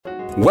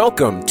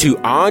Welcome to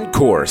On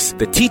Course,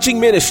 the teaching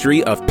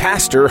ministry of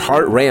Pastor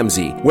Hart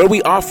Ramsey, where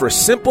we offer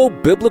simple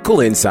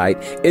biblical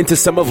insight into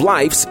some of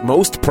life's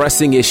most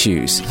pressing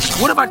issues.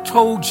 What if I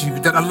told you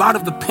that a lot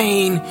of the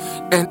pain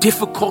and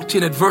difficulty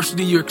and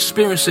adversity you're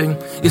experiencing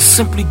is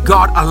simply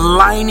God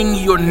aligning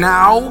your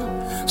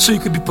now so you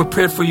could be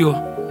prepared for your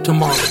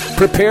tomorrow?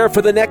 Prepare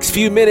for the next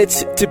few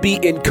minutes to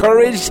be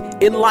encouraged,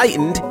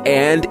 enlightened,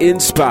 and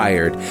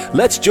inspired.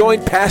 Let's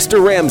join Pastor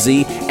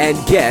Ramsey and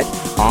get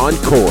on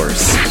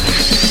course.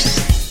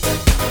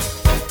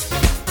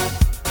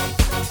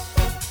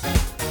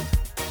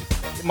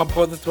 My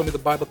brother told me the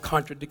Bible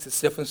contradicts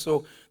itself, and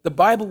so the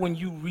Bible, when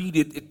you read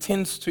it, it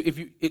tends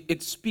to,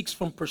 it speaks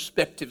from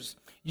perspectives.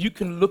 You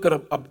can look at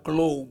a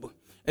globe,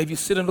 and if you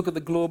sit and look at the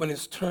globe and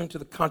it's turned to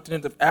the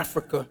continent of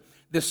Africa,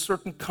 there's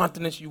certain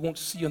continents you won't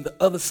see on the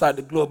other side of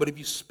the globe, but if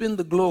you spin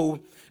the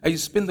globe,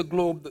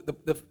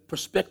 the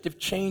perspective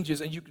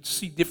changes, and you can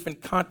see different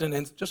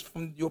continents just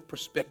from your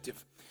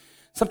perspective.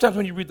 Sometimes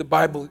when you read the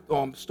Bible,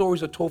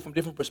 stories are told from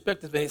different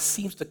perspectives, and it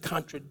seems to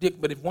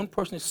contradict, but if one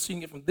person is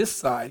seeing it from this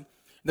side,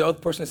 the other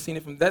person has seen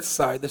it from that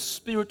side, the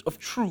spirit of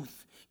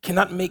truth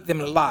cannot make them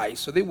lie.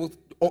 So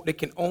they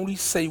can only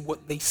say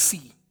what they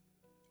see.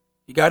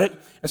 You got it?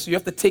 And so you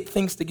have to take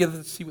things together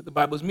to see what the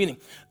Bible is meaning.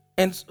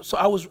 And so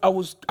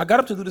I got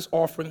up to do this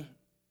offering,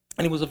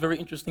 and it was a very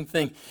interesting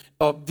thing,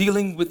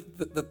 dealing with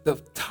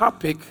the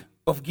topic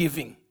of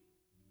giving.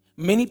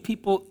 Many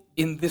people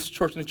in this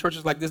church, in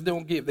churches like this, they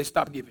don't give. They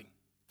stop giving.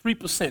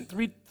 3%,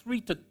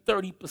 3 to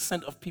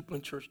 30% of people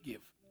in church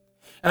give.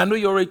 And I know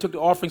you already took the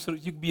offering so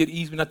that you can be at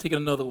ease. We're not taking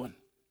another one.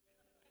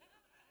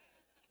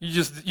 You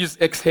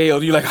just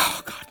exhaled. You're like,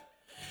 oh, God.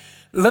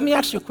 Let me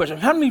ask you a question.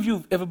 How many of you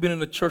have ever been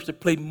in a church that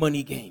played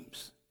money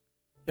games?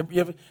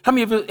 How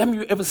many of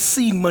you ever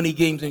seen money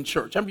games in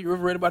church? Have you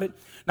ever read about it?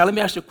 Now, let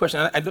me ask you a question.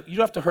 You don't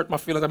have to hurt my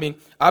feelings. I mean,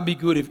 I'll be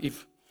good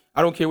if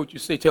I don't care what you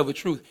say, tell the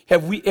truth.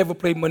 Have we ever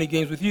played money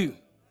games with you?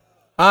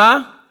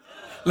 Huh?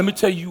 Let me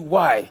tell you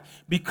why.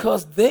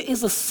 Because there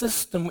is a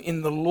system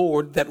in the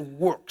Lord that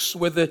works,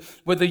 whether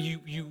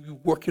you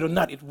work it or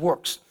not, it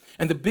works.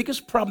 And the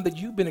biggest problem that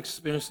you've been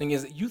experiencing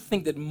is that you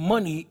think that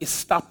money is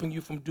stopping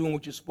you from doing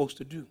what you're supposed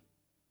to do.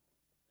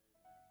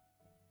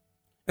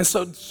 And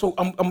so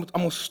I'm going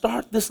to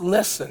start this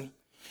lesson,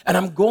 and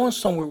I'm going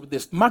somewhere with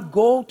this. My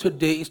goal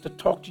today is to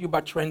talk to you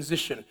about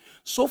transition.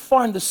 So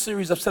far in the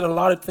series, I've said a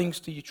lot of things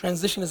to you.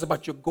 Transition is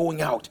about your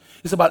going out.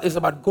 It's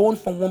about going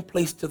from one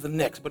place to the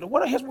next. But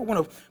here's what I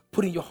want to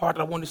put in your heart,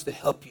 and I want this to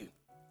help you.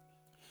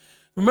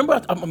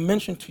 Remember, I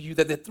mentioned to you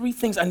that there are three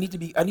things I need to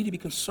be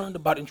concerned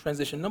about in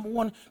transition. Number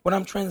one, when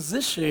I'm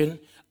transitioning,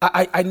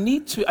 I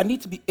need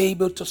to be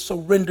able to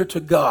surrender to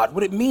God.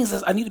 What it means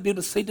is I need to be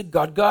able to say to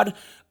God, God,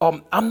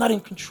 I'm not in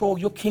control.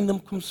 Your kingdom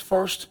comes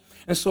first.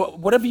 And so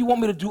whatever you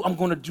want me to do, I'm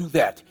going to do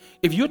that.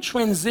 If you're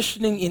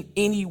transitioning in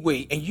any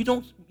way and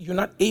you're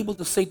not able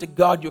to say to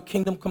God, your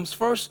kingdom comes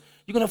first,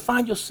 you're going to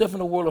find yourself in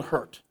a world of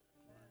hurt.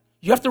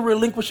 You have to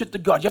relinquish it to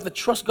God. You have to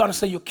trust God and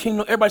say your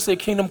kingdom, everybody say your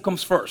kingdom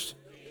comes first.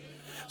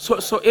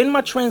 So in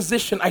my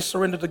transition, I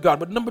surrender to God.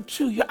 But number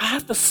two, I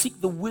have to seek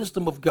the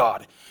wisdom of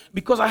God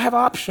because I have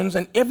options,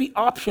 and every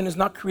option is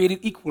not created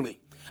equally.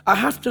 I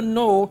have to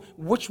know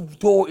which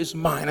door is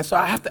mine. And so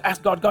I have to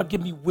ask God, God,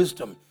 give me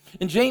wisdom.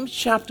 In James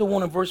chapter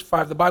 1 and verse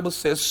 5, the Bible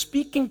says,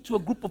 speaking to a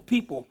group of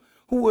people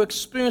who were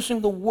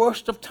experiencing the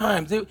worst of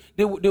times,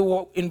 they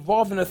were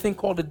involved in a thing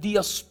called the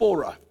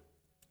diaspora.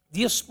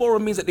 Diaspora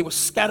means that they were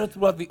scattered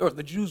throughout the earth,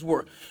 the Jews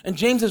were. And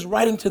James is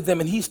writing to them,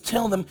 and he's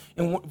telling them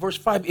in verse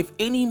 5, if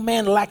any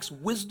man lacks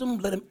wisdom,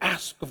 let him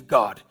ask of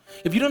God.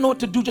 If you don't know what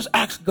to do, just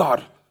ask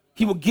God.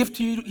 He will give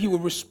to you, he will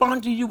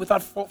respond to you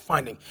without fault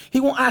finding. He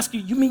won't ask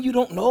you mean you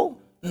don't know?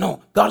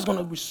 No, God's going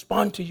to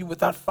respond to you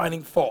without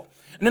finding fault.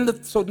 And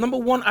then, so number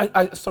one,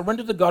 I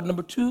surrender to God.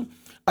 Number two,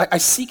 I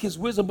seek his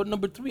wisdom. But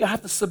number three, I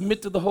have to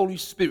submit to the Holy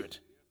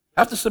Spirit.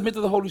 I have to submit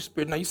to the Holy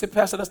Spirit. Now, you say,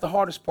 Pastor, that's the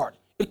hardest part.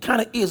 It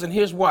kind of is, and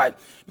here's why.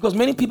 Because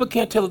many people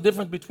can't tell the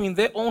difference between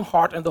their own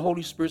heart and the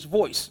Holy Spirit's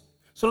voice.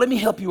 So let me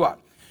help you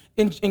out.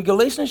 In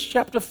Galatians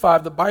chapter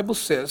 5, the Bible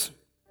says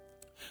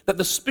that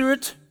the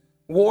Spirit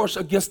wars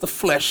against the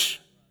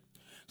flesh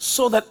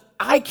so that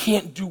I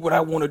can't do what I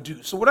want to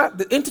do. So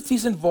the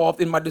entities involved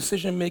in my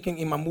decision-making,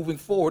 in my moving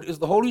forward, is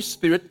the Holy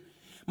Spirit,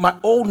 my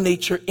old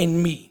nature,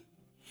 and me.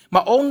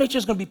 My old nature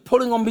is going to be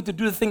pulling on me to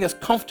do the thing that's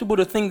comfortable,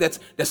 the thing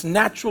that's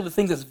natural, the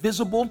thing that's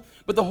visible.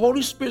 But the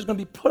Holy Spirit is going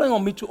to be pulling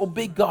on me to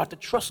obey God, to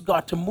trust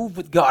God, to move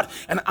with God.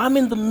 And I'm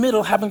in the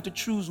middle having to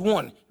choose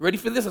one. Ready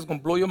for this? It's going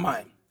to blow your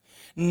mind.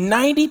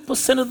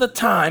 90% of the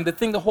time, the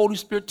thing the Holy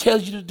Spirit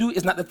tells you to do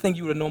is not the thing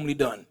you would have normally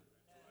done.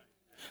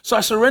 So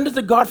I surrender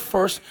to God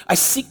first. I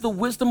seek the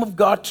wisdom of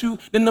God too.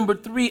 Then number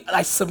three,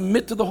 I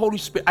submit to the Holy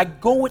Spirit. I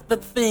go with the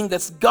thing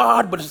that's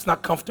God, but it's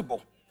not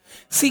comfortable.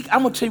 See,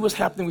 I'm going to tell you what's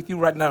happening with you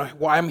right now,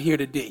 why I'm here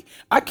today.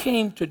 I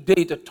came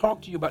today to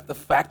talk to you about the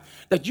fact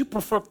that you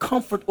prefer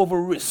comfort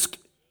over risk.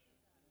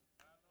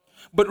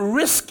 But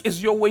risk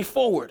is your way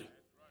forward.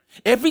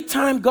 Every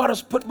time God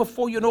has put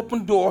before you an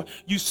open door,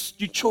 you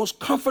chose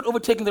comfort over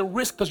taking the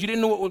risk because you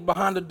didn't know what was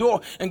behind the door.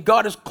 And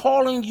God is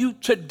calling you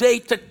today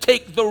to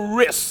take the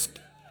risk.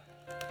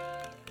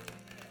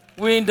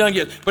 We ain't done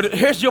yet. But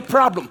here's your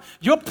problem.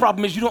 Your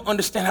problem is you don't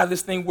understand how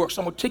this thing works.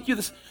 So I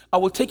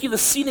will take you the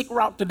scenic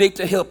route today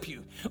to help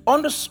you.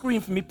 On the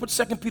screen for me, put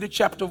 2 Peter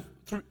chapter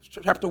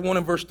 1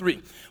 and verse 3.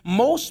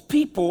 Most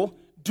people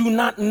do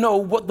not know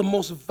what the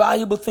most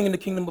valuable thing in the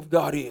kingdom of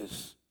God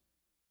is.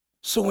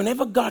 So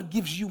whenever God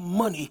gives you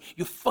money,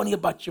 you're funny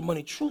about your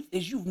money. Truth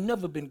is, you've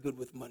never been good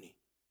with money.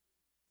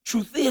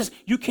 Truth is,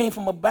 you came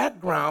from a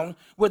background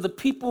where the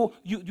people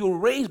you were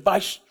raised by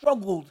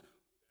struggled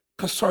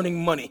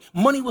concerning money.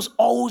 Money was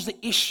always the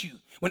issue.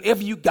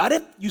 Whenever you got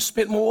it, you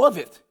spent more of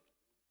it.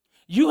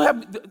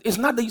 It's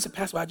not that you say,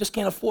 Pastor, I just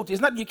can't afford to.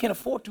 It's not that you can't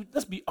afford to.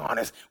 Let's be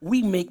honest.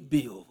 We make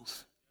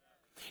bills.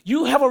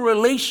 You have a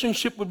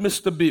relationship with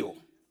Mr. Bill.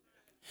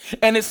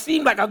 And it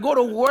seems like I go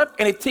to work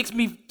and it takes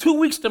me 2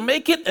 weeks to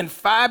make it and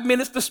 5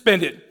 minutes to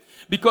spend it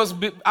because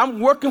I'm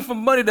working for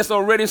money that's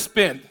already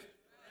spent.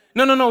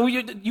 No.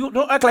 You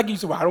don't act like you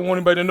say, well, I don't want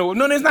anybody to know.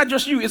 No, it's not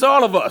just you. It's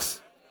all of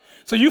us.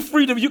 So you're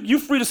free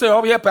to say,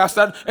 oh, yeah,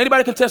 Pastor.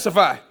 Anybody can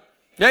testify.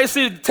 Yeah, you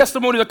see the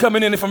testimonies are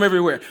coming in from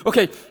everywhere.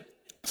 Okay,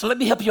 so let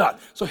me help you out.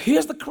 So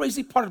here's the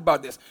crazy part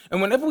about this.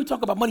 And whenever we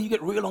talk about money, you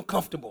get real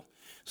uncomfortable.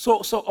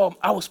 So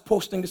I was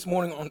posting this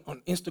morning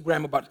on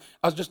Instagram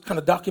I was just kind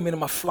of documenting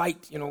my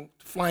flight,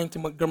 flying to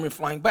Montgomery and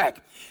flying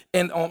back.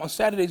 And on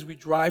Saturdays, we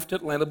drive to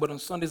Atlanta, but on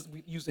Sundays,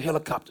 we use a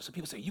helicopter. So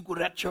people say, you go to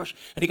that church,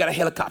 and they got a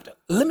helicopter.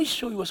 Let me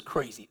show you what's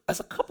crazy.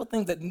 There's a couple of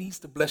things that needs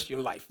to bless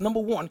your life.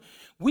 Number one,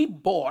 we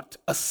bought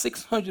a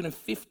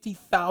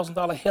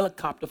 $650,000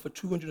 helicopter for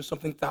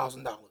 $200-something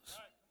thousand.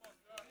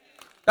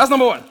 That's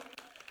number one.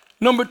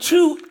 Number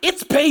two,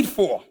 it's paid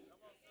for.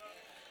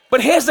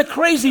 But here's the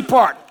crazy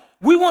part.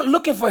 We weren't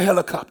looking for a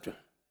helicopter.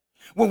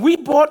 When we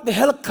bought the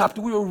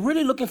helicopter, we were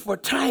really looking for a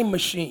time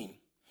machine.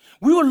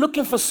 We were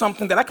looking for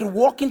something that I could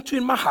walk into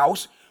in my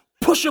house,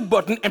 push a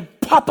button, and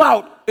pop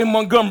out in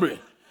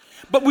Montgomery.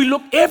 But we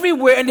looked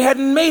everywhere and they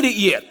hadn't made it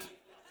yet.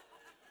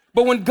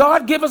 But when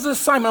God gave us an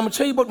assignment, I'm going to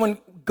tell you about when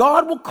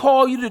God will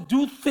call you to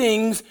do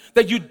things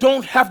that you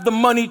don't have the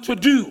money to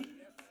do.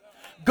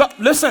 God,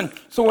 listen,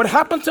 so what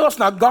happened to us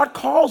now, God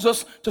calls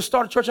us to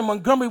start a church in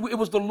Montgomery. It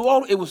was the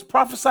Lord, it was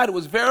prophesied, it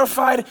was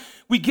verified.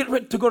 We get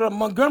ready to go to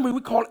Montgomery.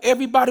 We call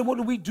everybody, what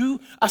do?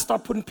 I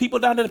start putting people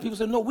down there. The people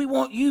said, no, we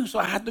want you, so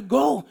I had to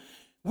go.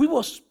 We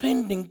were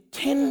spending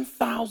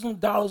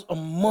 $10,000 a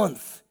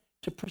month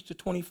to preach to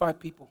 25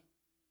 people.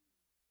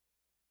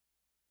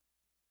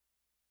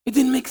 It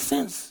didn't make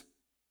sense.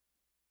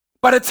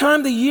 By the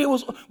time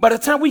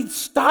we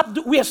stopped,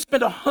 we had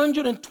spent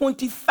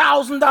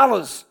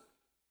 $120,000.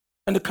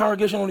 And the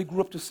congregation only grew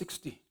up to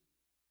 60.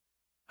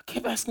 I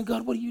kept asking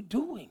God, what are you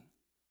doing?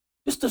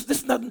 This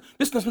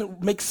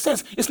doesn't make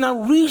sense. It's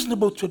not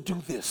reasonable to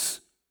do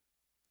this.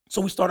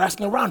 So we started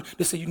asking around.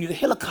 They said, you need a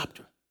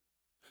helicopter.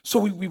 So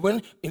we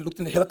went and looked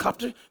in the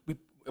helicopter. We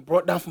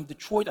brought it down from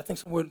Detroit, I think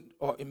somewhere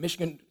in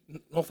Michigan,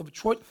 north of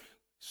Detroit.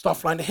 Start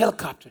flying the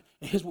helicopter.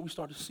 And here's what we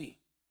started to see.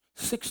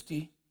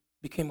 60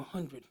 became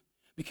 100,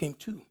 became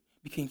 2,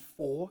 became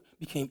 4,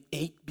 became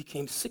 8,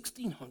 became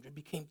 1,600,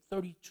 became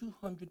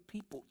 3,200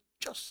 people.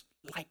 Just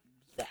like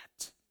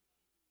that.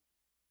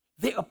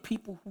 There are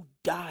people who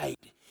died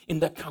in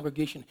that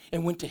congregation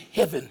and went to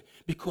heaven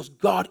because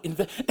God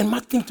invested. And my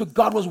thing to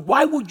God was,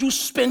 why would you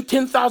spend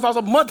 $10,000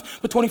 a month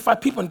for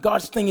 25 people? And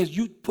God's thing is,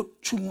 you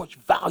put too much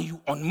value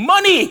on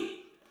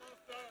money.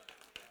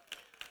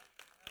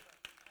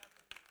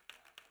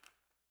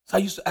 So I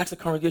used to ask the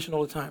congregation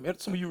all the time.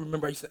 Some of you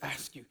remember I used to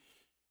ask you,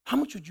 how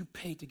much would you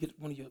pay to get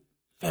one of your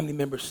family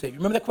members saved? You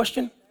remember that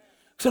question?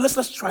 So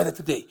let's try that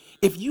today.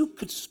 If you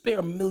could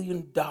spare $1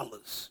 million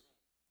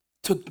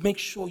to make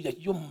sure that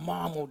your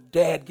mom or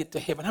dad get to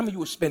heaven, how many of you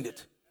would spend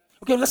it?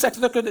 Okay, let's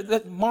actually look at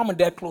that mom and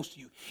dad close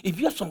to you. If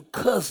you have some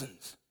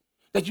cousins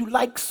that you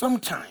like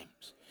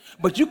sometimes,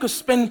 but you could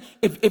spend,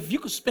 if you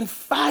could spend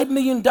 $5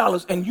 million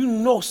and you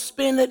know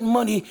spend that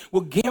money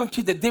will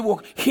guarantee that they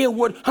will hear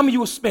word, how many of you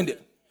would spend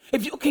it?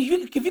 If you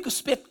could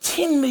spend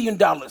 $10 million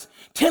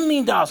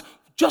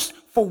just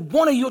for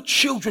one of your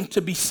children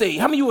to be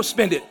saved, how many of you would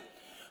spend it?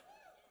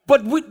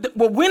 But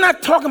we're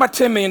not talking about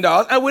 $10 million,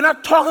 and we're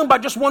not talking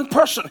about just one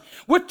person.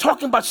 We're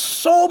talking about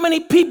so many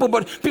people,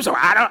 but people say,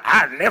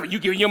 you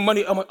give your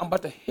money. I'm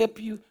about to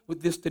help you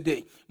with this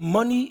today.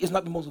 Money is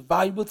not the most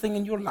valuable thing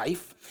in your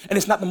life, and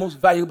it's not the most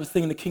valuable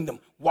thing in the kingdom.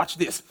 Watch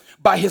this.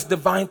 By his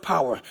divine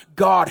power,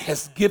 God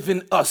has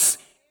given us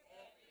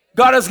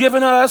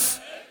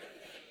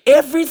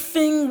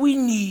everything we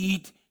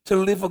need to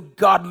live a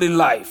godly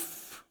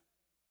life.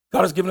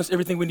 God has given us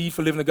everything we need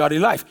for living a godly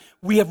life.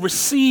 We have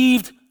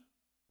received.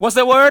 What's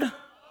that word?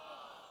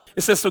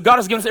 It says, so God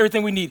has given us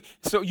everything we need.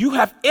 So you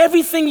have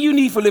everything you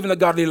need for living a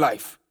godly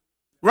life.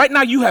 Right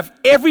now, you have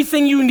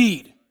everything you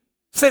need.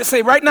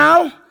 Say right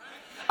now,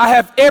 I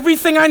have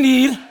everything I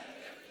need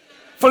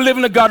for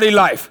living a godly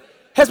life.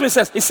 Here's what it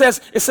says.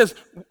 It says,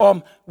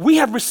 we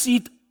have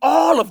received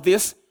all of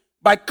this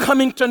by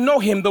coming to know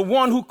him, the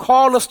one who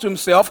called us to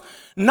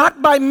himself,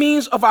 not by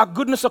means of our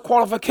goodness or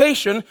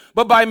qualification,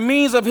 but by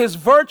means of his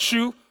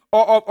virtue,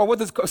 or what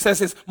this says,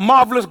 his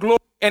marvelous glory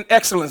and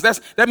excellence.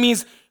 That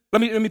means,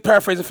 let me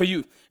paraphrase it for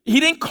you. He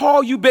didn't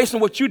call you based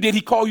on what you did.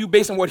 He called you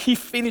based on what he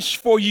finished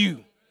for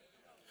you.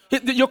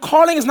 Your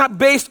calling is not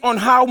based on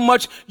how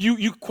much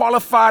you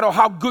qualified or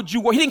how good you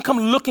were. He didn't come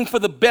looking for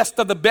the best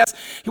of the best.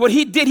 What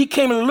he did, he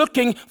came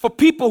looking for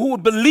people who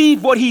would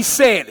believe what he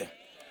said.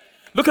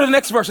 Look at the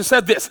next verse. It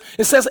said this.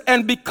 It says,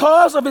 and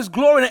because of his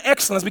glory and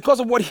excellence, because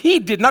of what he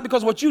did, not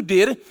because of what you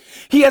did,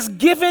 he has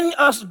given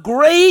us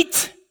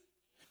great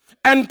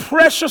and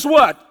precious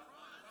what?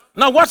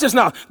 Now watch this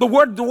now. The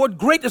word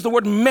great is the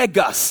word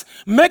megas.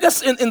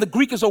 Megas in the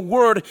Greek is a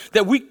word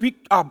that we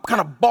kind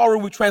of borrow,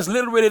 we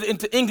transliterated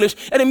into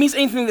English, and it means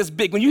anything that's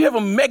big. When you have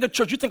a mega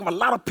church, you think of a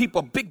lot of people,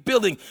 a big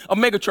building, a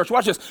mega church.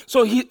 Watch this.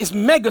 So it's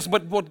megas,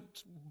 but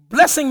what's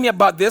blessing me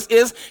about this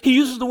is he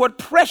uses the word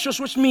precious,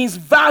 which means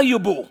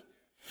valuable.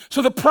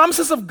 So the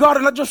promises of God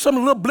are not just some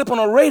little blip on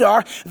a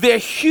radar. They're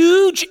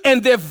huge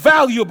and they're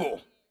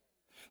valuable.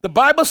 The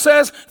Bible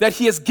says that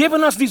he has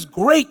given us these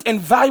great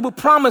and valuable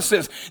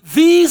promises.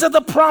 These are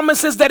the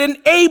promises that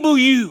enable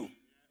you.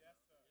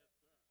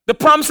 The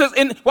promises,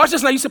 and watch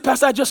this now, you say,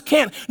 Pastor, I just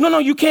can't. No,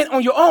 you can't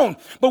on your own.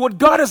 But what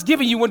God has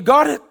given you, when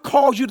God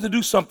calls you to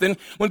do something,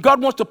 when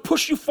God wants to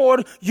push you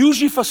forward,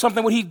 use you for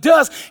something, what he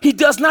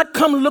does not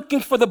come looking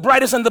for the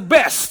brightest and the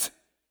best.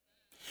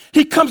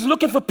 He comes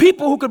looking for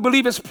people who could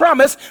believe his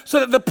promise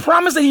so that the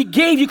promise that he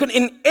gave you can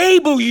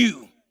enable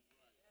you.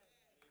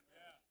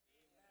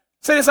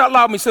 Say this out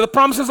loud with me. Say the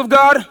promises of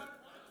God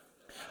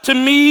to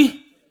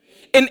me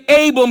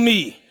enable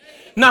me.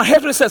 Now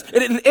here's what it says.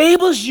 It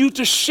enables you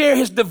to share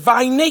his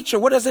divine nature.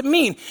 What does it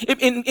mean?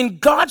 In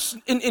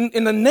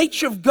the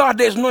nature of God,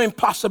 there's no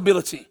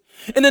impossibility.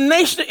 In the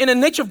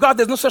nature of God,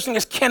 there's no such thing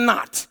as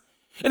cannot.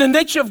 In the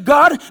nature of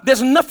God,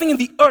 there's nothing in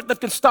the earth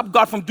that can stop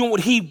God from doing what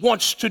he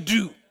wants to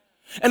do.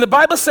 And the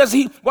Bible says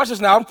watch this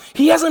now,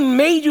 he hasn't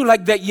made you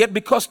like that yet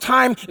because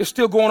time is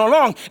still going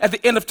along. At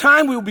the end of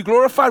time, we will be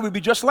glorified, we'll be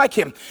just like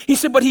him. He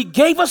said, but he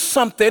gave us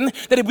something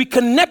that if we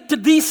connect to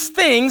these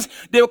things,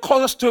 they will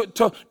cause us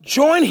to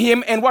join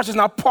him and watch this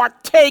now,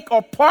 partake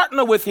or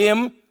partner with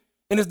him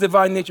in his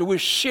divine nature. We'll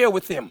share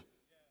with him.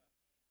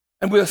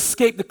 And we'll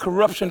escape the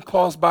corruption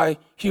caused by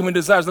human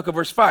desires. Look at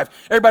verse 5.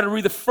 Everybody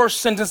read the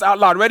first sentence out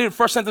loud. Ready? The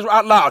first sentence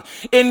out loud.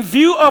 In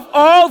view of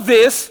all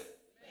this,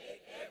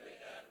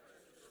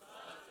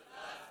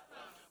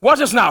 watch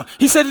this now.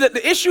 He said that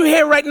the issue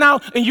here right now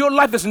in your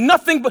life is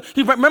nothing but,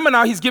 remember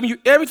now, he's giving you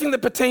everything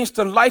that pertains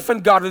to life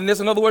and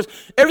godliness. In other words,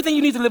 everything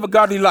you need to live a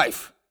godly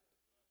life.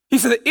 He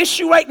said the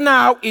issue right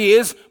now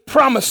is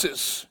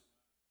promises.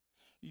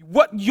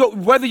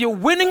 Whether you're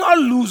winning or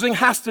losing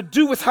has to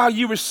do with how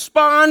you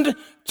respond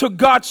to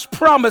God's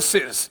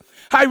promises.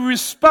 How you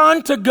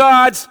respond to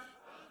God's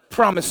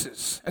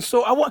promises. And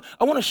so I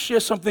want to share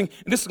something,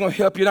 and this is going to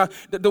help you now.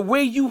 The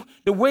way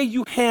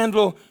you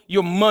handle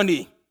your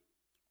money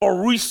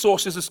or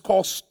resources is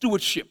called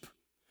stewardship.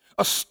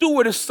 A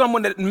steward is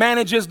someone that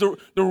manages the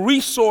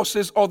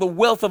resources or the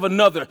wealth of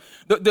another.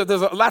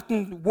 There's a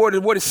Latin word,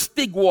 the word is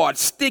stigward.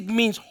 Stig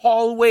means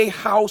hallway,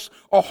 house,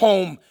 or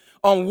home.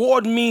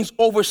 Ward means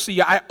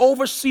overseer. I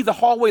oversee the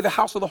hallway, the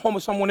house, or the home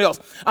of someone else.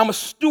 I'm a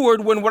steward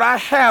when what I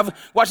have,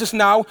 watch this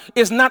now,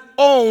 is not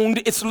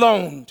owned, it's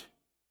loaned.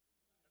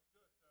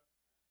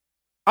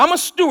 I'm a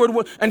steward,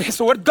 and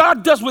so what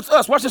God does with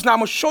us, watch this now, I'm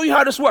going to show you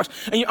how this works,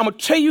 and I'm going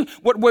to tell you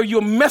where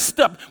you're messed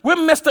up. We're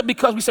messed up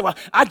because we say, well,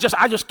 I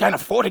just can't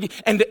afford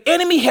it, and the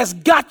enemy has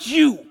got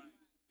you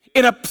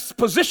in a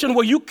position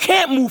where you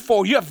can't move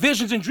forward. You have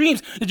visions and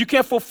dreams that you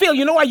can't fulfill.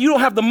 You know why? You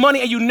don't have the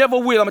money, and you never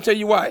will. I'm going to tell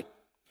you why.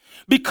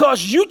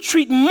 Because you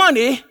treat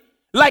money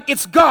like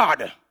it's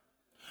God.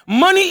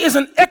 Money is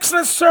an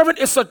excellent servant.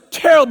 It's a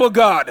terrible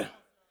God.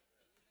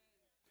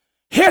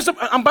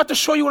 I'm about to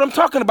show you what I'm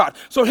talking about.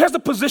 So here's the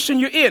position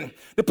you're in.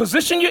 The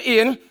position you're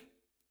in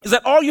is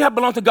that all you have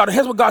belongs to God. And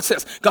here's what God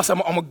says. God said,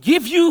 I'm going to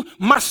give you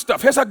my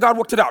stuff. Here's how God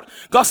worked it out.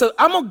 God said,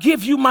 I'm going to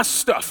give you my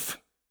stuff.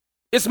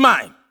 It's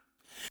mine.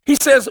 He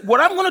says, what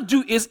I'm going to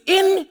do is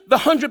in the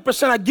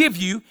 100% I give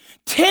you,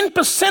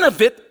 10%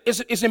 of it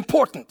is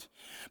important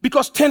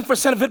because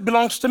 10% of it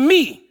belongs to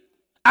me.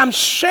 I'm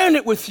sharing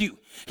it with you.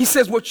 He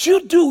says, what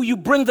you do, you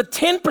bring the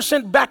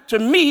 10% back to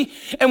me,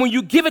 and when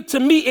you give it to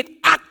me,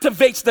 it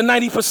activates the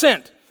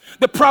 90%.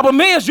 The problem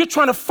is you're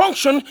trying to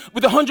function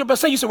with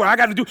 100%. You say, well, I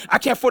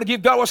can't afford to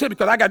give God what's here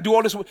because I got to do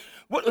all this.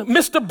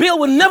 Mr. Bill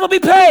will never be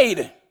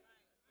paid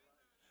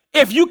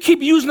if you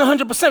keep using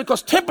 100%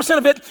 because 10%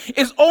 of it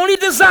is only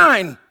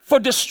designed for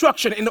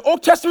destruction. In the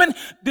Old Testament,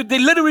 they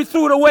literally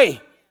threw it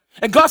away.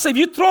 And God said, if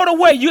you throw it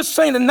away, you're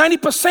saying the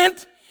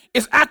 90%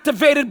 is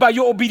activated by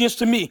your obedience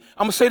to me.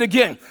 I'm going to say it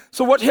again.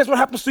 So here's what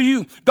happens to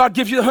you. God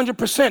gives you the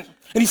 100%. And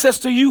he says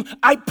to you,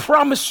 I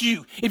promise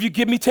you, if you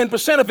give me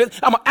 10% of it,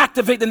 I'm going to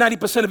activate the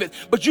 90% of it.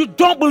 But you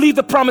don't believe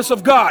the promise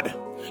of God.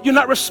 You're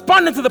not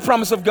responding to the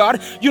promise of God.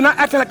 You're not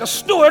acting like a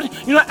steward.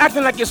 You're not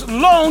acting like it's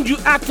loaned.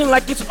 You're acting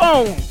like it's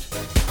owned.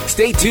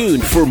 Stay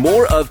tuned for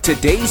more of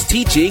today's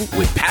teaching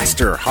with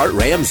Pastor Hart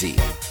Ramsey.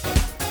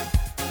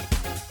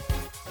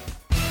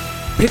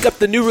 Pick up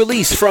the new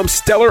release from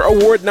Stellar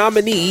Award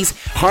nominees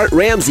Hart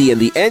Ramsey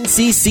and the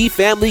NCC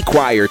Family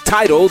Choir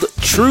titled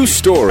True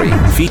Story,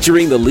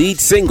 featuring the lead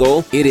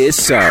single, It Is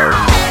So.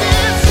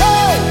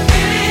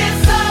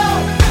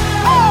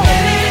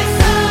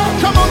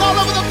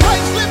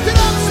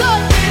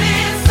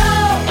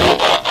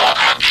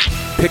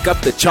 Pick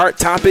up the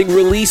chart-topping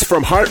release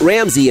from Hart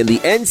Ramsey and the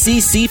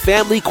NCC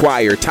Family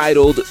Choir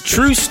titled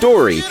True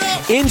Story,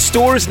 in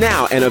stores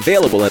now and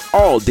available at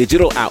all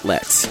digital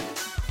outlets.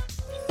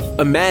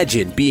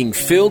 Imagine being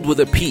filled with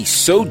a peace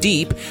so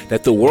deep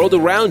that the world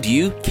around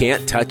you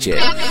can't touch it.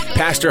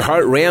 Pastor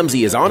Hart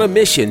Ramsey is on a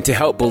mission to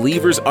help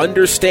believers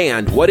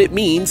understand what it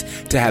means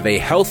to have a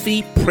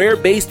healthy,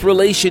 prayer-based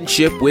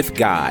relationship with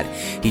God.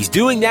 He's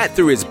doing that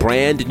through his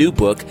brand new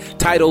book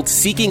titled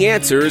Seeking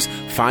Answers,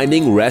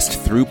 Finding Rest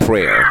Through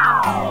Prayer.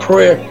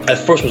 Prayer at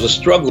first was a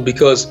struggle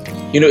because,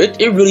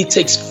 it really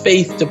takes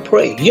faith to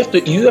pray. You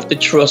have to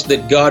trust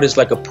that God is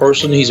like a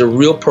person. He's a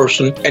real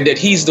person, and that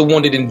he's the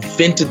one that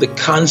invented the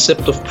concept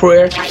of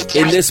prayer.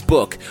 In this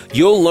book,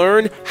 you'll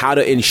learn how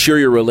to ensure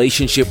your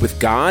relationship with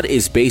God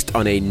is based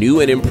on a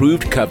new and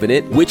improved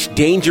covenant, which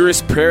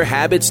dangerous prayer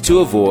habits to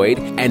avoid,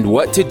 and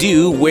what to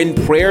do when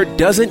prayer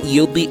doesn't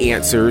yield the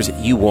answers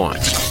you want.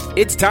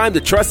 It's time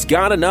to trust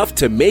God enough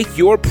to make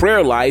your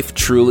prayer life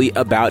truly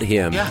about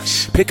Him.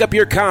 Yes. Pick up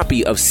your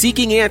copy of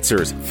Seeking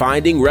Answers,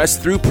 Finding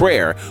Rest Through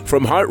Prayer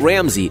from Hart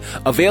Ramsey,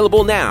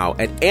 available now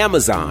at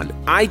Amazon,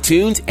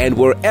 iTunes, and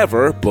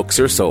wherever books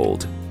are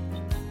sold.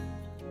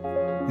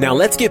 Now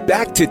let's get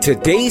back to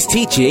today's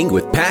teaching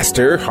with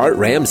Pastor Hart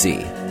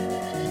Ramsey.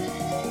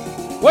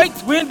 Wait,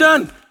 we ain't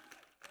done.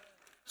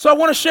 So I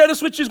want to share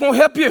this with you. It's going to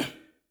help you.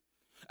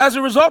 As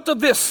a result of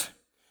this,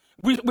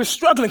 we're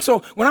struggling. So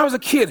when I was a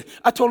kid,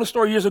 I told a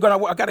story years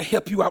ago, I got to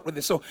help you out with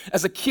this. So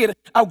as a kid,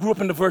 I grew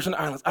up in the Virgin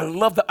Islands. I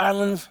love the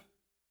islands.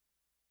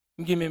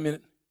 Give me a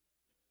minute.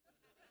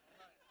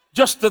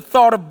 Just the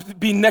thought of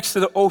being next to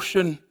the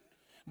ocean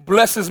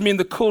blesses me in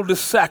the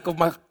cul-de-sac of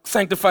my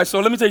sanctified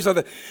soul. Let me tell you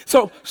something.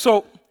 So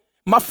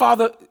my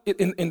father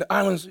in the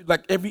islands,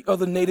 like every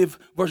other native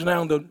Virgin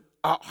Islander,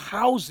 our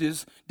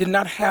houses did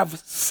not have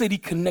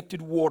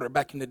city-connected water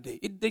back in the day.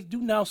 They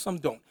do now, some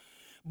don't.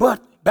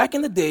 But back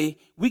in the day,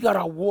 we got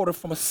our water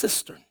from a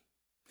cistern.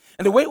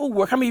 And the way it would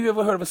work, how many of you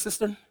ever heard of a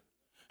cistern?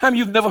 How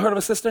many of you have never heard of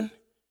a cistern?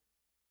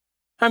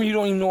 How many of you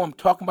don't even know what I'm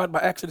talking about by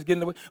accident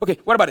getting away? Okay,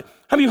 what about it?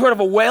 How many of you heard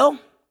of a well?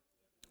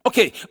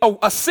 Okay,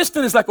 a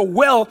cistern is like a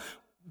well,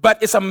 but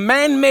it's a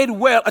man-made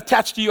well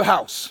attached to your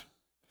house.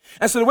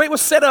 And so the way it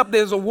was set up,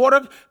 there's a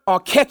water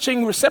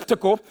catching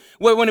receptacle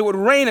where when it would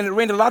rain, and it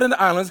rained a lot in the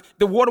islands,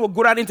 the water would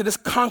go out into this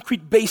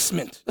concrete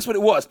basement. That's what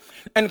it was.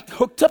 And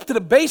hooked up to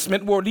the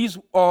basement were these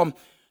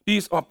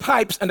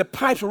pipes, and the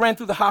pipes ran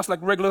through the house like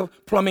regular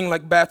plumbing,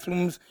 like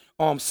bathrooms,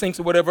 sinks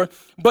or whatever.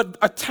 But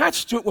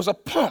attached to it was a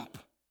pump.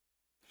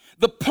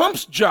 The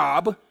pump's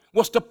job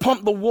was to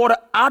pump the water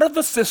out of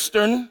the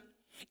cistern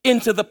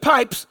into the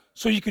pipes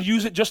so you could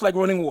use it just like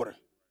running water.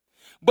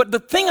 But the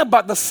thing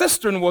about the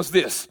cistern was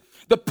this.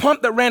 The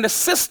pump that ran the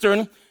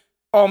cistern,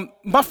 when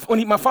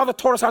my father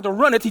taught us how to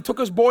run it, he took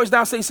his boys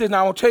down, he said,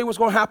 now I'll tell you what's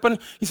going to happen.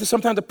 He said,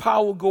 sometimes the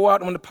power will go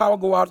out, and when the power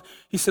go out,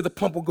 he said the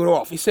pump will go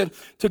off. He said,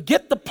 to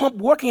get the pump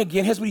working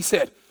again, here's what he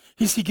said.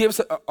 He gave us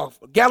a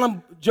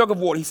gallon jug of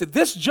water. He said,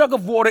 this jug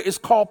of water is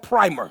called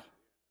primer.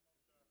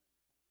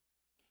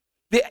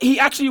 He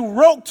actually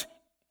wrote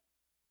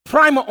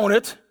primer on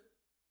it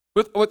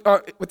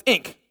with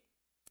ink.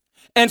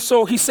 And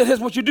so he said, here's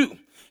what you do.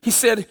 He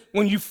said,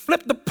 when you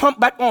flip the pump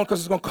back on,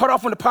 because it's going to cut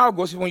off when the power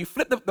goes, when you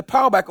flip the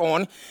power back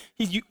on,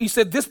 he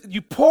said, this,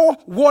 you pour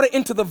water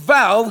into the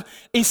valve,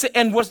 he said,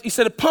 he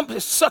said the pump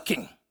is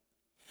sucking.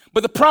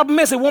 But the problem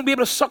is it won't be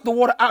able to suck the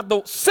water out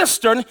the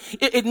cistern.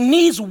 It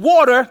needs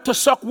water to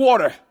suck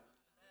water.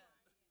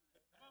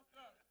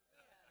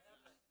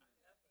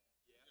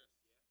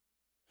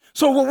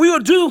 So what we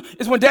would do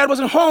is when Dad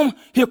wasn't home,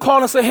 he'll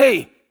call and say,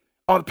 hey,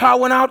 the power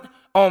went out.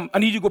 I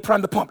need you to go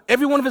prime the pump.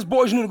 Every one of his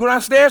boys knew to go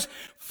downstairs,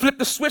 flip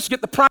the switch,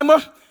 get the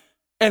primer,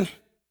 and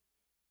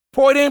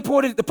pour it in,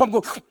 the pump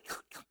goes,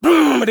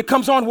 boom, and it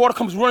comes on, water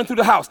comes running through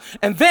the house.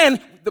 And then,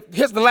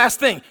 here's the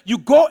last thing. You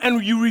go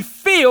and you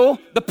refill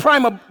the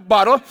primer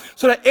bottle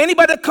so that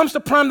anybody that comes to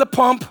prime the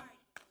pump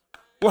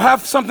will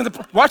have something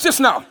to, watch this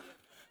now.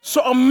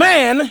 So a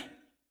man,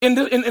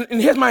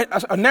 here's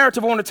a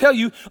narrative I want to tell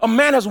you. A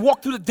man has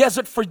walked through the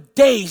desert for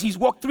days. He's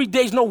walked 3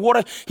 days, no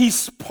water.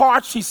 He's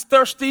parched, he's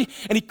thirsty,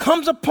 and he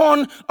comes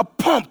upon a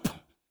pump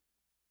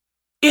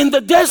in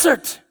the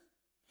desert.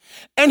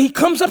 And he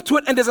comes up to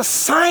it, and there's a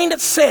sign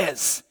that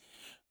says,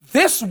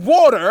 this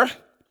water,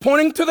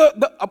 pointing to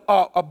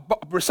the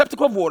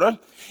receptacle of water,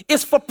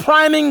 is for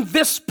priming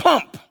this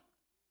pump.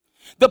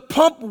 The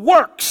pump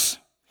works.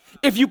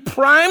 If you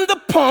prime the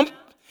pump,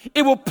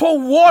 it will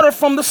pull water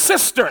from the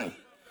cistern.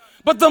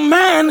 But the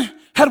man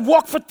had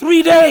walked for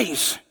 3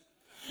 days.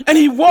 And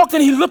he walked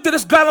and he looked at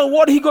this gallon of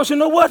water. He goes, you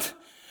know what?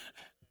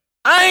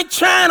 I ain't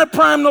trying to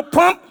prime no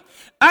pump.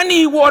 I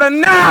need water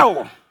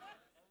now.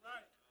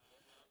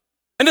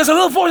 And there's a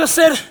little voice that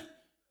said,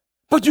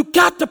 but you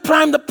got to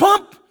prime the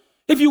pump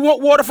if you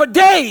want water for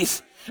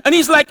days. And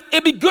he's like,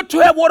 it'd be good to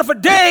have water for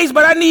days,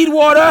 but I need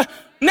water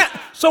now.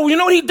 So you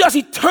know what he does?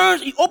 He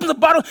opens the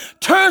bottle,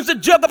 turns the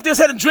jug up to his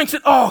head and drinks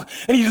it all.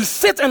 And he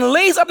sits and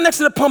lays up next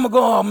to the pump and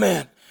goes, oh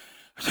man,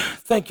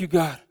 thank you,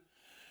 God.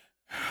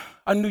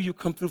 I knew you'd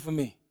come through for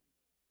me.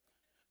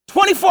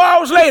 24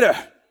 hours later,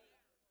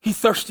 he's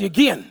thirsty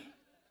again.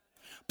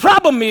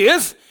 Problem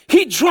is,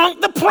 he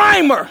drunk the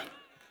primer.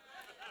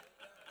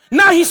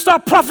 Now he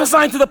started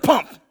prophesying to the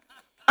pump.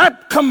 I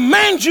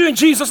command you in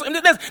Jesus. And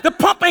the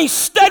pump ain't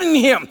studying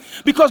him,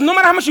 because no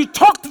matter how much you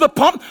talk to the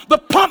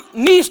pump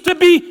needs to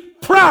be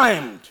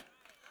primed.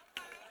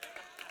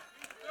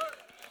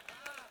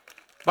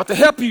 About to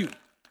help you.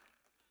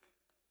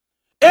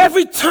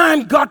 Every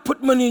time God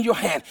put money in your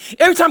hand,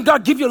 every time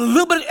God give you a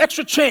little bit of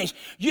extra change,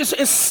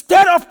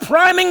 instead of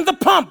priming the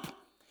pump,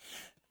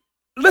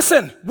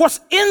 listen, what's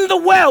in the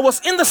well,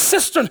 what's in the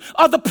cistern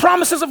are the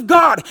promises of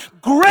God.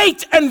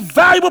 Great and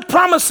valuable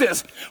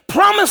promises.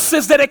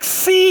 Promises that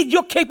exceed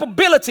your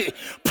capability.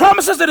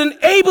 Promises that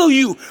enable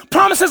you.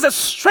 Promises that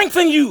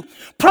strengthen you.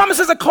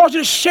 Promises that cause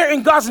you to share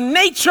in God's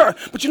nature.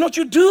 But you know what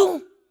you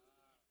do?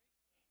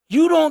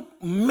 You don't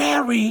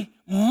marry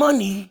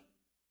money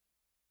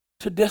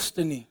to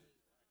destiny.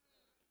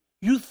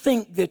 You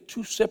think they're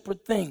two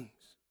separate things.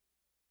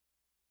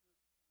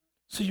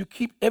 So you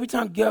keep, every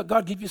time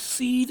God gives you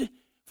seed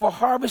for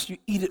harvest, you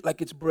eat it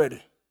like it's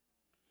bread.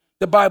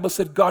 The Bible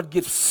said God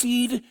gives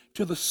seed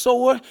to the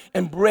sower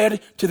and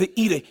bread to the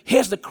eater.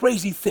 Here's the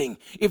crazy thing.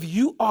 If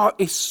you are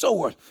a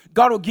sower,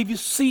 God will give you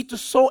seed to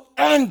sow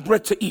and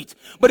bread to eat.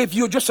 But if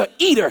you're just an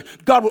eater,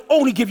 God will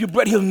only give you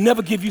bread. He'll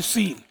never give you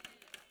seed.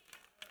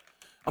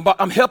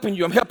 I'm helping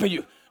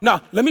you.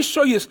 Now, let me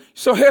show you this.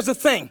 So here's the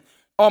thing.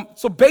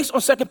 So based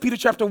on 2 Peter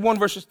chapter 1,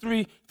 verses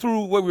 3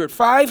 through where we're at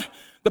 5,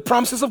 the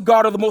promises of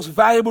God are the most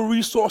valuable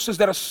resources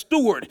that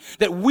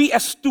we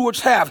as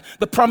stewards have,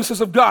 the promises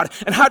of God.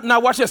 And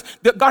now watch this.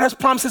 God has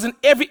promises in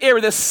every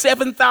area. There's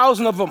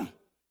 7,000 of them.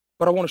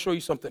 But I want to show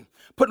you something.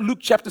 Put Luke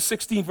chapter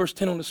 16, verse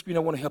 10 on the screen. I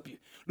want to help you.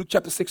 Luke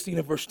chapter 16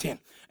 and verse 10.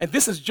 And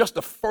this is just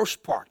the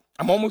first part.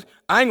 I ain't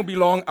going to be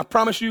long. I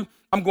promise you,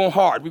 I'm going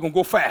hard. We're going to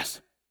go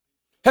fast.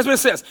 Here's what it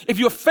says. If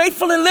you're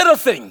faithful in little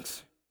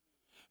things,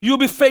 you'll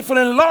be faithful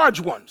in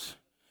large ones.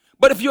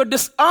 But if you're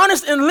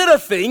dishonest in little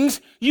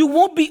things, you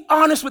won't be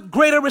honest with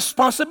greater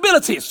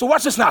responsibilities. So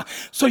watch this now.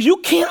 So you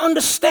can't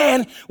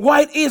understand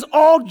why it is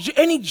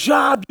any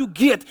job you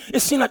get, it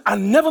seems like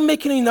I'm never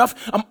making enough.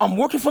 I'm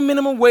working for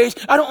minimum wage.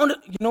 You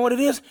know what it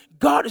is?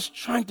 God is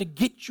trying to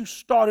get you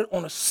started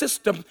on a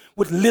system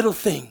with little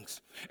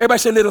things. Everybody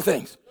say little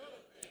things.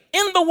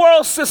 In the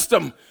world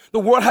system, the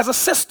world has a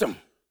system.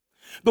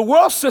 The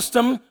world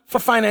system for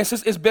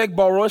finances is beg,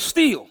 borrow, or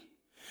steal.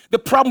 The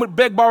problem with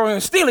beg, borrowing,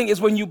 and stealing is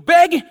when you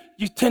beg,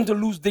 you tend to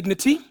lose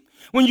dignity.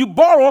 When you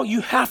borrow,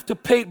 you have to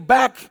pay it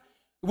back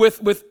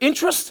with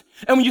interest.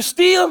 And when you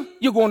steal,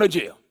 you're going to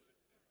jail.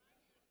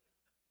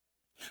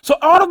 So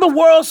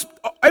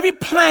every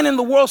plan in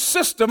the world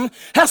system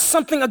has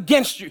something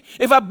against you.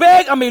 If I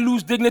beg, I may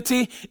lose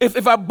dignity.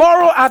 If I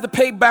borrow, I have to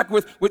pay back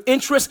with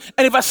interest.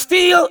 And if I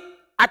steal,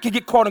 I could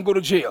get caught and go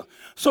to jail.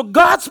 So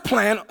God's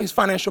plan, his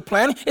financial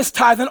plan, is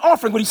tithe and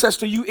offering. What he says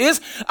to you is,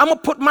 I'm going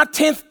to put my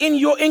 10th in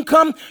your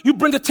income. You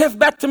bring the 10th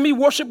back to me,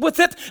 worship with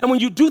it. And when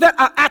you do that,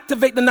 I'll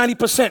activate the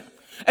 90%.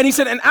 And he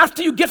said, and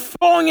after you get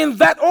flowing in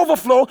that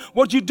overflow,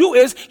 what you do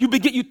is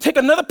you take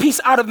another piece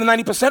out of the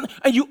 90%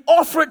 and you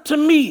offer it to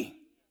me.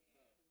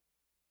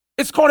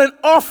 It's called an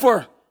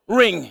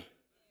offering.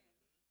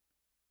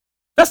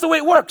 That's the way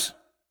it works.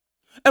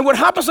 And what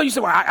happens is you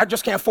say, well, I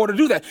just can't afford to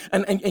do that.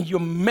 And you're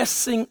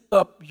messing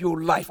up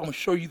your life. I'm going to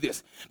show you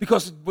this.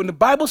 Because when the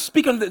Bible's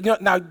speaking,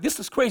 now this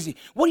is crazy.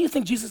 What do you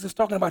think Jesus is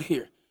talking about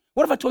here?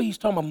 What if I told you he's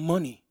talking about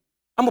money?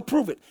 I'm going to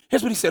prove it.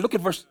 Here's what he said. Look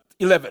at verse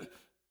 11.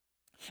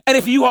 And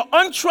if you are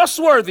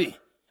untrustworthy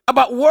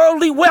about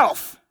worldly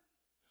wealth,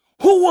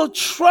 who will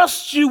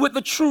trust you with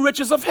the true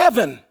riches of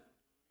heaven?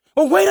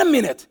 Well, wait a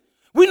minute.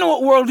 We know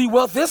what worldly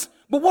wealth is,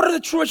 but what are the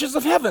true riches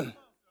of heaven?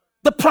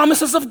 The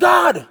promises of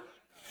God.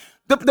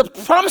 The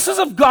promises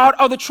of God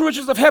are the true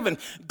riches of heaven.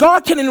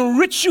 God can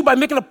enrich you by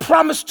making a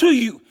promise to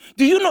you.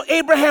 Do you know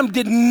Abraham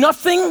did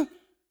nothing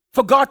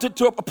for God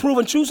to approve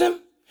and choose him?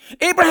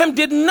 Abraham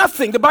did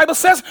nothing. The Bible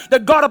says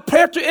that God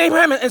appeared to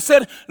Abraham and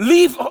said,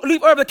 leave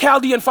Ur of the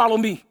Chaldean and follow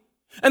me.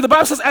 And the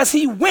Bible says as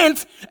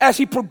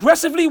he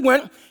progressively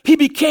went, he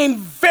became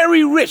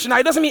very rich. Now,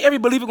 it doesn't mean every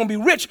believer is going to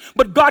be rich,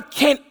 but God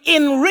can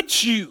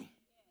enrich you.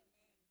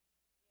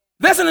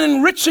 There's an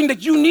enriching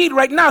that you need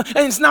right now, and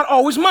it's not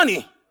always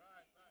money.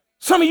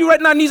 Some of you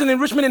right now need an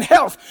enrichment in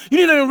health. You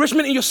need an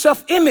enrichment in your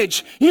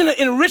self-image. You need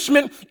an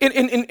enrichment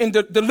in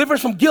the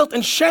deliverance from guilt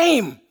and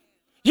shame.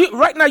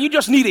 Right now, you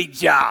just need a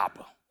job.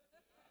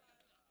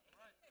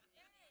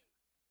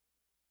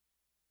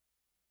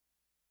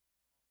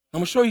 I'm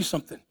going to show you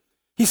something.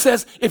 He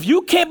says, if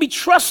you can't be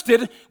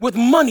trusted with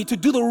money to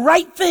do the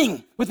right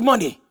thing with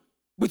money,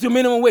 with your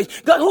minimum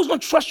wage. God, who's going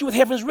to trust you with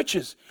heaven's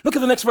riches? Look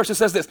at the next verse. It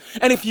says this.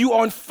 And if you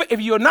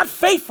are not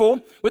faithful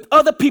with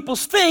other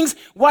people's things,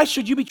 why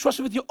should you be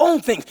trusted with your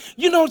own things?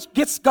 You know, it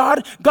gets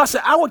God. God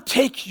said, I will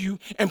take you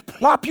and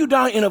plop you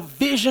down in a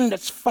vision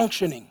that's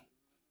functioning.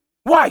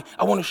 Why?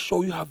 I want to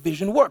show you how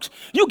vision works.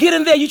 You get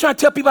in there, you try to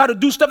tell people how to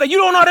do stuff that you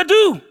don't know how to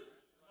do.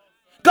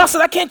 God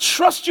said, I can't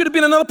trust you to be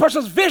in another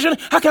person's vision.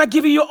 How can I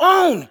give you your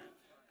own?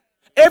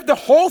 If the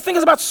whole thing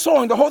is about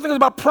sowing, the whole thing is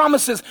about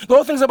promises, the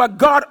whole thing is about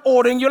God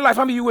ordering your life.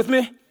 How many of you with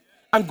me?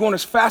 I'm going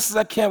as fast as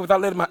I can without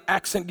letting my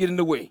accent get in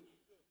the way.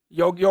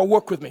 Y'all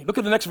work with me. Look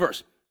at the next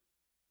verse.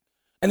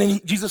 And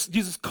then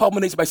Jesus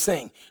culminates by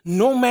saying,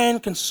 no man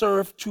can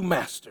serve two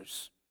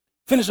masters.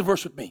 Finish the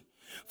verse with me.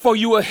 For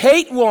you will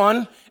hate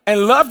one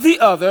and love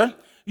the other.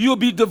 You will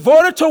be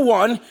devoted to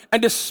one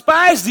and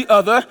despise the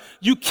other.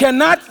 You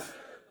cannot.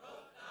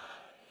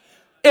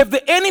 If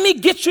the enemy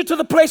gets you to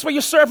the place where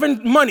you're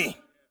serving money,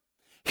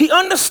 he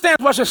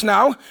understands, watch this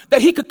now,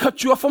 that he could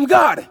cut you off from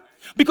God.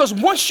 Because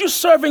once you're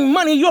serving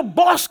money, your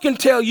boss can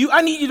tell you,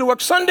 I need you to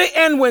work Sunday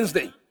and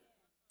Wednesday.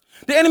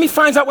 The enemy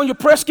finds out when your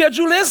prayer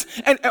schedule is,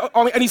 and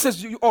he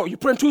says, you're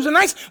praying Tuesday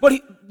nights?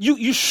 But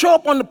you show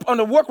up on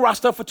the work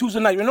roster for Tuesday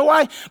night. You know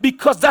why?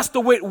 Because that's the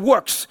way it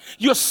works.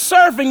 You're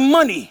serving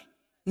money,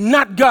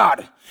 not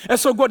God. And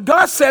so what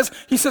God says,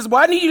 he says,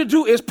 what I need you to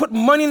do is put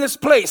money in this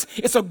place.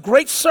 It's a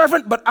great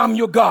servant, but I'm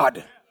your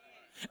God.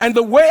 And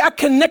the way I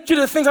connect you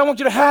to the things I want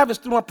you to have is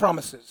through my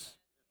promises.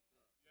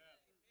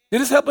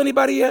 Did this help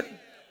anybody yet?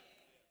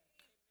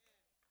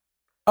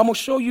 I'm going to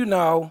show you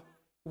now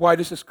why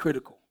this is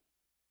critical.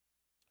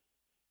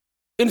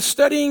 In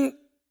studying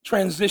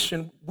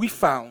transition, we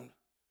found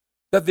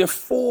that there are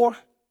 4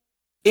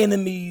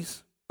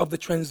 enemies of the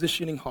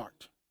transitioning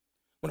heart.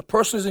 When a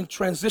person is in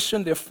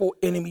transition, there are 4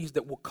 enemies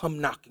that will come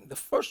knocking. The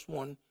first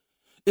one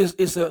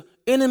is an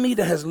enemy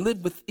that has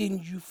lived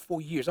within you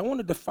for years. I want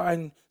to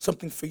define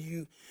something for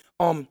you.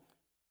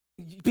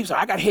 People say,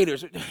 I got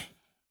haters.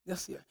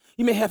 Yes, yeah.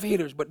 You may have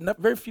haters, but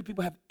very few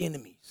people have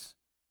enemies.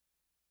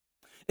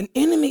 An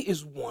enemy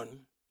is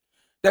one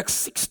that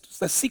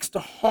seeks to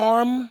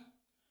harm,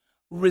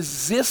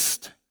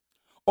 resist,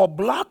 or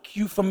block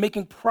you from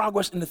making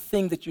progress in the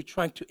thing that you're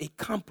trying to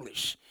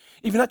accomplish.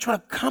 If you're not trying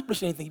to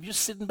accomplish anything, if you're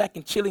just sitting back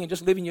and chilling and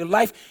just living your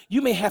life,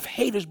 you may have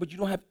haters, but you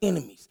don't have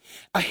enemies.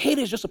 A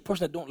hater is just a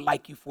person that don't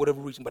like you for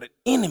whatever reason, but an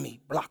enemy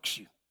blocks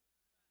you.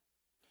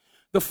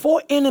 The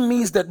 4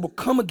 enemies that will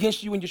come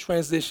against you when you're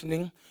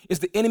transitioning is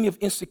the enemy of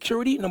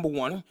insecurity, number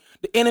 1,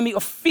 the enemy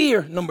of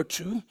fear, number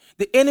 2,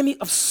 the enemy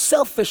of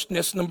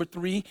selfishness, number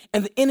 3,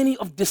 and the enemy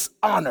of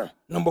dishonor,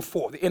 number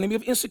 4. The enemy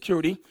of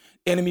insecurity,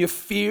 enemy of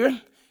fear,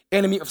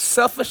 enemy of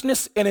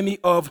selfishness, enemy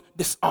of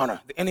dishonor.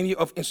 The enemy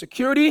of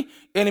insecurity,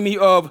 the enemy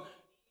of,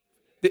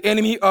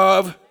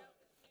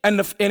 and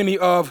the enemy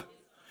of.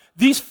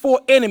 These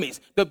 4 enemies.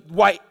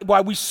 Why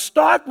we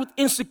start with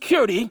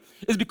insecurity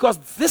is because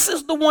this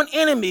is the one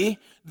enemy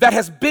that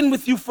has been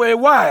with you for a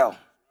while,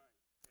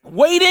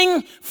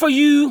 waiting for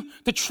you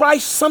to try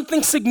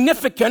something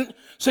significant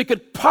so it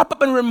could pop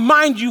up and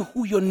remind you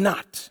who you're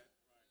not.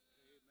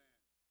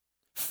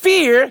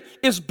 Fear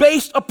is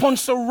based upon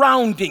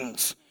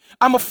surroundings.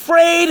 I'm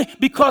afraid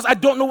because I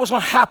don't know what's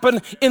going to happen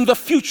in the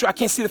future. I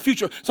can't see the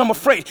future, so I'm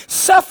afraid.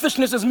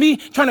 Selfishness is me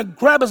trying to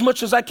grab as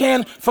much as I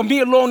can for me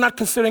alone, not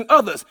considering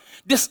others.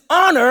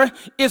 Dishonor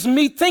is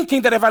me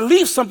thinking that if I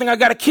leave something, I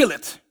got to kill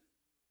it.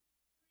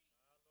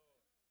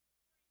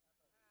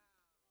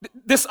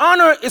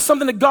 Dishonor is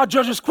something that God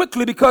judges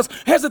quickly because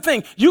here's the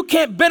thing. You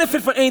can't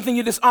benefit from anything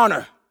you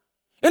dishonor.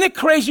 Isn't it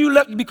crazy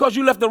because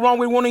you left the wrong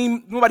way,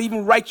 nobody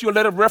even write you a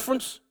letter of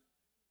reference?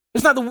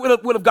 It's not the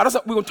will of God.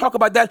 We're going to talk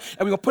about that, and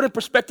we're going to put it in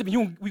perspective,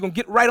 and we're going to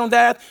get right on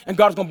that, and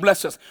God's going to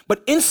bless us.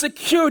 But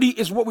insecurity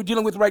is what we're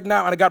dealing with right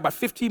now, and I got about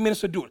 15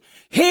 minutes to do it.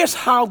 Here's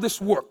how this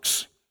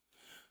works.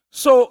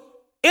 So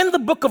in the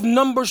book of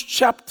Numbers,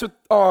 chapter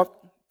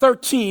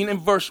 13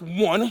 and verse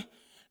 1,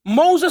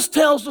 Moses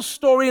tells the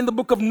story in the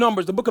book of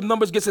Numbers. The book of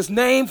Numbers gets its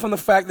name from the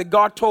fact that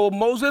God told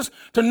Moses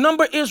to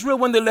number Israel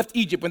when they left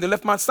Egypt. When they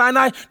left Mount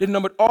Sinai, they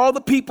numbered all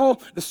the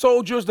people, the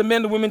soldiers, the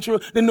men, the women,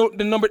 children.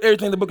 They numbered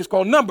everything. The book is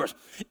called Numbers.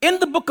 In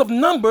the book of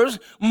Numbers,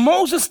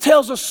 Moses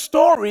tells a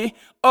story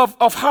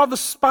of how the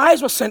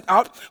spies were sent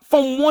out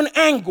from one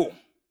angle.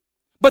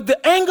 But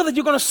the angle that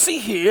you're going to see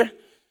here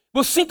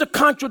will seem to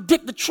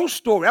contradict the true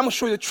story. I'm going to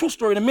show you the true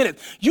story in a minute.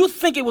 You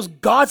think it was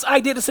God's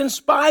idea to send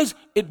spies?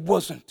 It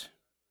wasn't.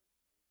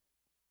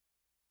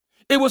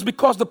 It was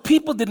because the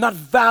people did not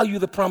value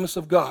the promise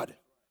of God.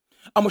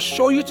 I'm going to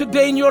show you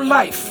today in your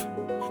life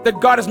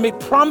that God has made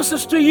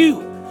promises to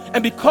you.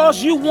 And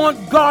because you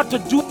want God to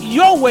do it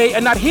your way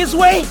and not his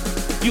way,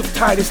 you've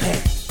tied his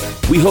hands.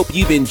 We hope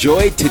you've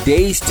enjoyed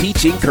today's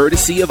teaching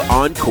courtesy of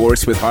On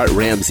Course with Hart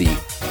Ramsey.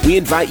 We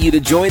invite you to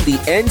join the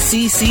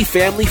NCC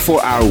family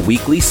for our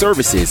weekly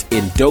services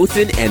in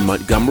Dothan and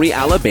Montgomery,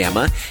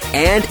 Alabama,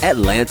 and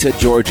Atlanta,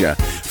 Georgia.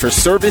 For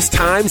service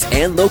times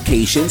and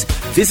locations,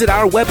 visit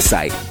our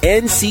website,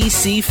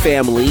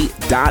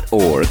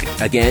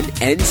 nccfamily.org. Again,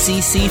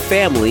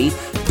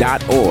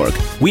 nccfamily.org.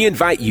 We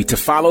invite you to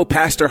follow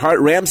Pastor Hart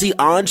Ramsey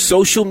on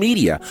social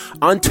media,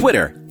 on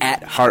Twitter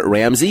 @Hart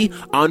Ramsey,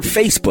 on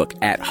Facebook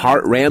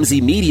 @Hart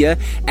Ramsey Media,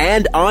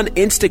 and on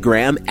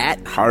Instagram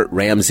 @Hart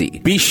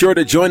Ramsey. Be sure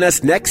to join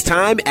us next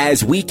time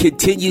as we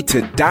continue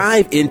to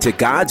dive into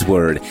God's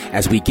Word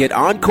as we get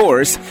on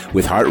course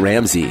with Hart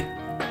Ramsey.